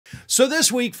So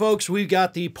this week, folks, we've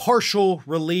got the partial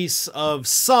release of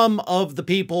some of the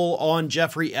people on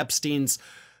Jeffrey Epstein's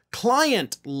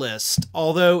client list.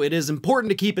 Although it is important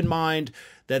to keep in mind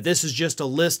that this is just a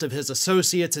list of his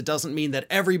associates. It doesn't mean that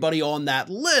everybody on that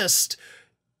list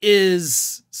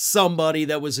is somebody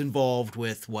that was involved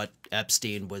with what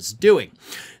Epstein was doing.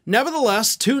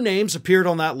 Nevertheless, two names appeared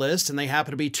on that list, and they happen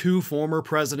to be two former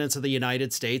presidents of the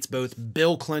United States, both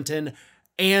Bill Clinton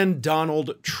and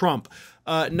Donald Trump.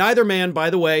 Neither man, by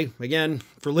the way, again,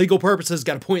 for legal purposes,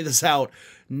 got to point this out,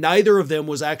 neither of them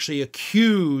was actually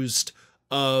accused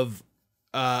of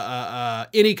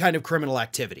any kind of criminal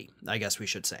activity, I guess we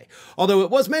should say. Although it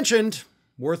was mentioned,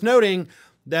 worth noting,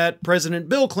 that President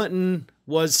Bill Clinton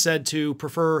was said to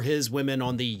prefer his women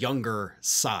on the younger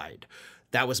side.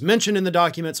 That was mentioned in the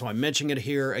document, so I'm mentioning it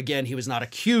here. Again, he was not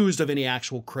accused of any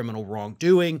actual criminal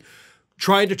wrongdoing.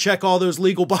 Tried to check all those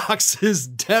legal boxes.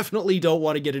 Definitely don't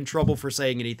want to get in trouble for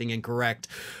saying anything incorrect.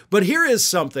 But here is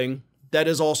something that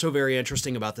is also very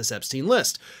interesting about this Epstein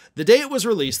list. The day it was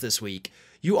released this week,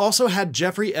 you also had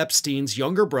Jeffrey Epstein's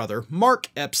younger brother, Mark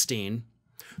Epstein,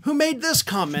 who made this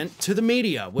comment to the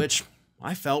media, which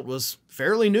I felt was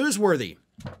fairly newsworthy.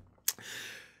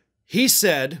 He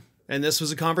said, and this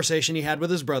was a conversation he had with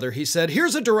his brother, he said,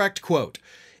 here's a direct quote.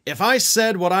 If I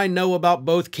said what I know about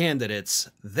both candidates,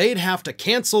 they'd have to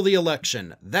cancel the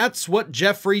election. That's what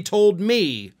Jeffrey told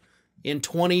me in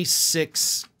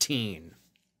 2016.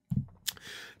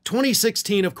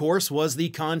 2016, of course, was the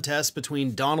contest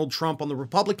between Donald Trump on the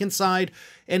Republican side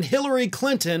and Hillary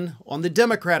Clinton on the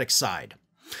Democratic side.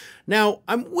 Now,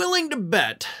 I'm willing to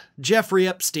bet Jeffrey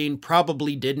Epstein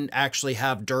probably didn't actually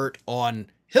have dirt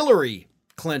on Hillary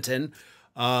Clinton.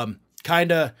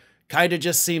 Kind of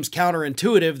just seems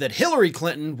counterintuitive that Hillary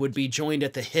Clinton would be joined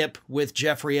at the hip with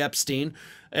Jeffrey Epstein,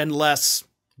 unless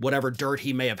whatever dirt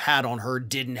he may have had on her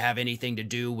didn't have anything to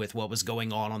do with what was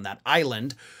going on that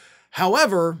island.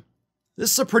 However,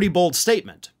 this is a pretty bold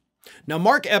statement. Now,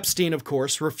 Mark Epstein, of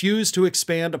course, refused to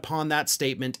expand upon that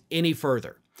statement any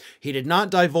further. He did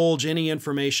not divulge any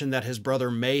information that his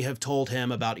brother may have told him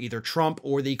about either Trump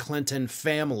or the Clinton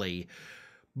family.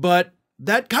 But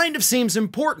that kind of seems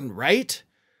important, right?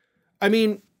 I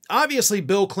mean, obviously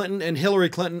Bill Clinton and Hillary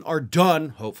Clinton are done,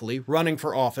 hopefully, running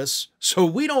for office, so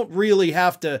we don't really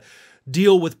have to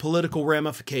deal with political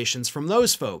ramifications from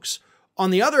those folks.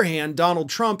 On the other hand, Donald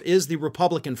Trump is the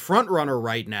Republican frontrunner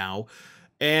right now,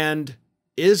 and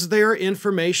is there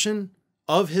information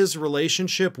of his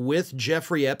relationship with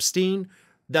Jeffrey Epstein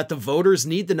that the voters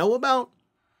need to know about?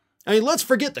 I mean, let's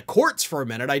forget the courts for a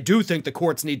minute. I do think the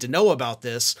courts need to know about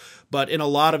this, but in a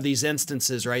lot of these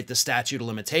instances, right, the statute of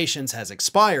limitations has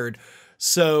expired,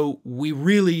 so we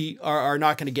really are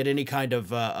not going to get any kind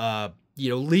of,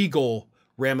 legal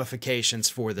ramifications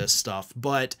for this stuff.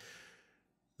 But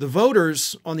the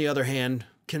voters, on the other hand,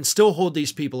 can still hold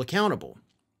these people accountable.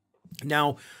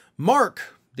 Now,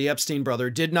 Mark, the Epstein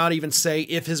brother, did not even say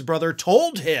if his brother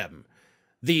told him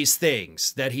these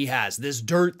things that he has, this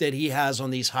dirt that he has on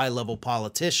these high-level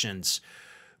politicians.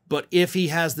 But if he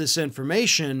has this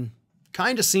information,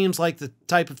 kind of seems like the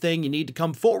type of thing you need to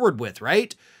come forward with,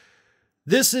 right?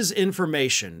 This is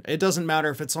information. It doesn't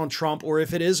matter if it's on Trump or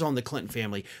if it is on the Clinton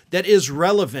family, that is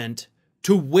relevant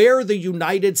to where the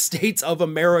United States of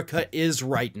America is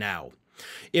right now.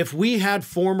 If we had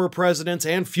former presidents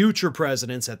and future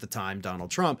presidents at the time,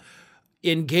 Donald Trump,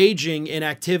 engaging in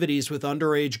activities with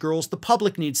underage girls, the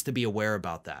public needs to be aware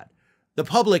about that. The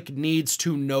public needs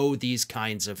to know these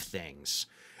kinds of things.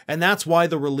 And that's why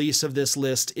the release of this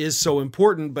list is so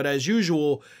important. But as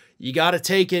usual, you got to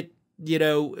take it,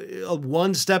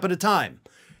 one step at a time.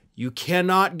 You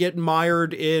cannot get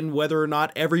mired in whether or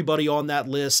not everybody on that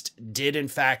list did in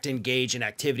fact engage in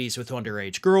activities with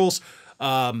underage girls.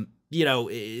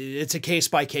 It's a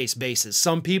case-by-case basis.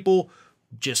 Some people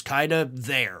just kind of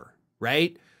there.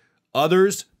 Right?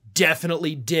 Others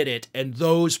definitely did it, and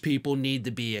those people need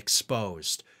to be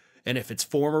exposed. And if it's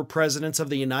former presidents of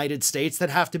the United States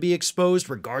that have to be exposed,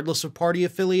 regardless of party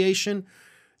affiliation,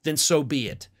 then so be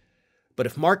it. But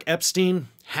if Mark Epstein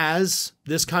has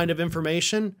this kind of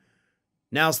information,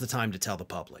 now's the time to tell the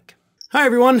public. Hi,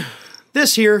 everyone.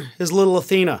 This here is little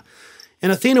Athena.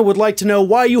 And Athena would like to know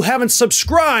why you haven't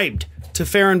subscribed to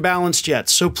Fair and Balanced yet.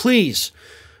 So please,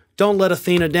 don't let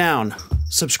Athena down.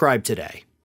 Subscribe today.